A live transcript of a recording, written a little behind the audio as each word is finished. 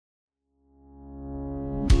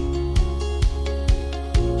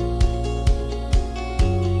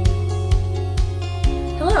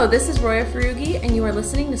Hello, this is Roya Farugi, and you are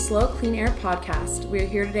listening to SLO Clean Air Podcast. We are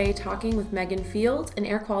here today talking with Megan Field, an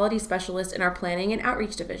air quality specialist in our Planning and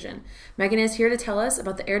Outreach Division. Megan is here to tell us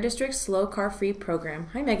about the Air District's SLO Car Free Program.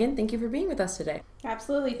 Hi Megan, thank you for being with us today.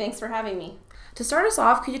 Absolutely, thanks for having me. To start us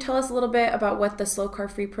off, could you tell us a little bit about what the SLO Car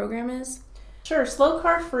Free Program is? Sure, SLO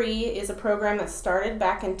Car Free is a program that started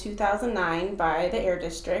back in 2009 by the Air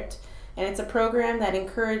District, and it's a program that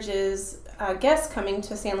encourages guests coming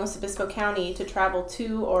to San Luis Obispo County to travel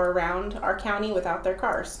to or around our county without their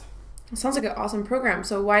cars. It sounds like an awesome program.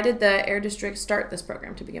 So why did the Air District start this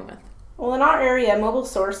program to begin with? Well, in our area, mobile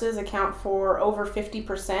sources account for over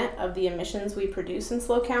 50% of the emissions we produce in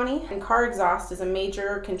SLO County, and car exhaust is a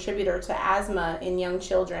major contributor to asthma in young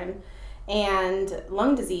children and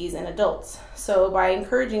lung disease in adults. So by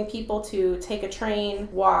encouraging people to take a train,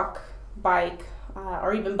 walk, bike,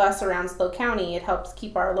 or even bus around SLO County, it helps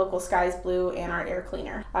keep our local skies blue and our air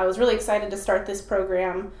cleaner. I was really excited to start this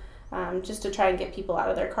program just to try and get people out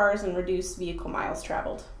of their cars and reduce vehicle miles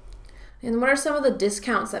traveled. And what are some of the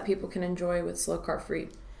discounts that people can enjoy with SLO Car Free?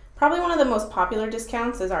 Probably one of the most popular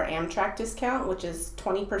discounts is our Amtrak discount, which is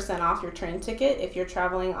 20% off your train ticket if you're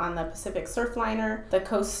traveling on the Pacific Surfliner, the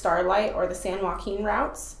Coast Starlight, or the San Joaquin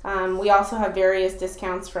routes. We also have various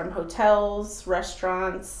discounts from hotels,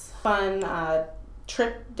 restaurants, fun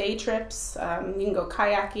day trips. You can go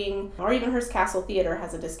kayaking, or even Hearst Castle Theater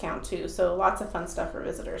has a discount too. So lots of fun stuff for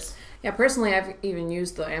visitors. Yeah, personally, I've even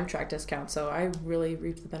used the Amtrak discount, so I really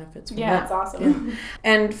reaped the benefits from that. Yeah, it's awesome. Yeah.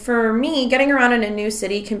 And for me, getting around in a new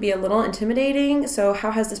city can be a little intimidating. So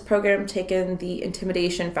how has this program taken the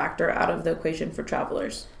intimidation factor out of the equation for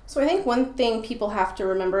travelers? So I think one thing people have to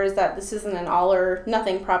remember is that this isn't an all or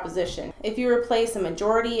nothing proposition. If you replace a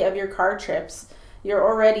majority of your car trips, you're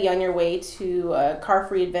already on your way to a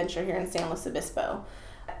car-free adventure here in San Luis Obispo.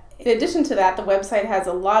 In addition to that, the website has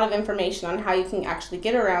a lot of information on how you can actually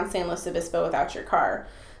get around San Luis Obispo without your car.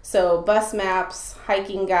 So bus maps,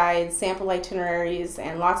 hiking guides, sample itineraries,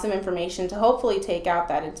 and lots of information to hopefully take out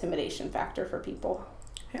that intimidation factor for people.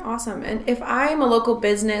 Okay, awesome. And if I'm a local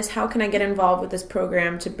business, how can I get involved with this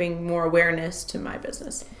program to bring more awareness to my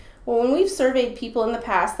business? Well, when we've surveyed people in the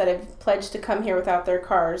past that have pledged to come here without their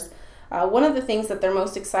cars, one of the things that they're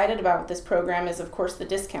most excited about with this program is, of course, the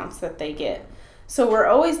discounts that they get. So we're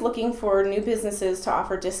always looking for new businesses to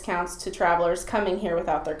offer discounts to travelers coming here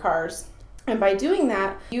without their cars. And by doing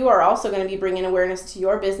that, you are also going to be bringing awareness to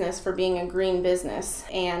your business for being a green business.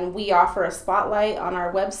 And we offer a spotlight on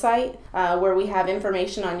our website where we have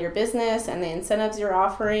information on your business and the incentives you're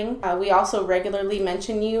offering. We also regularly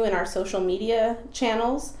mention you in our social media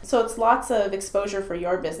channels. So it's lots of exposure for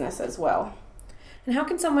your business as well. And how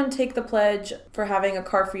can someone take the pledge for having a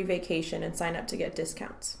car-free vacation and sign up to get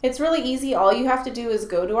discounts? It's really easy. All you have to do is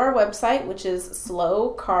go to our website, which is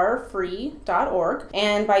slocarfree.org.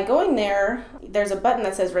 And by going there, there's a button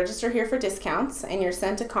that says register here for discounts, and you're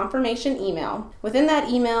sent a confirmation email. Within that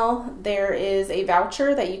email, there is a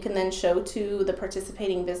voucher that you can then show to the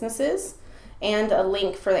participating businesses and a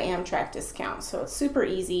link for the Amtrak discount. So it's super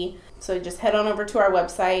easy. So just head on over to our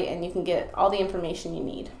website and you can get all the information you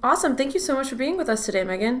need. Awesome. Thank you so much for being with us today,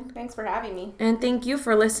 Megan. Thanks for having me. And thank you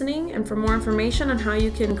for listening. And for more information on how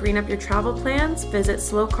you can green up your travel plans, visit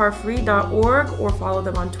slocarfree.org or follow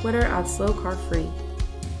them on Twitter at SLOCarFree.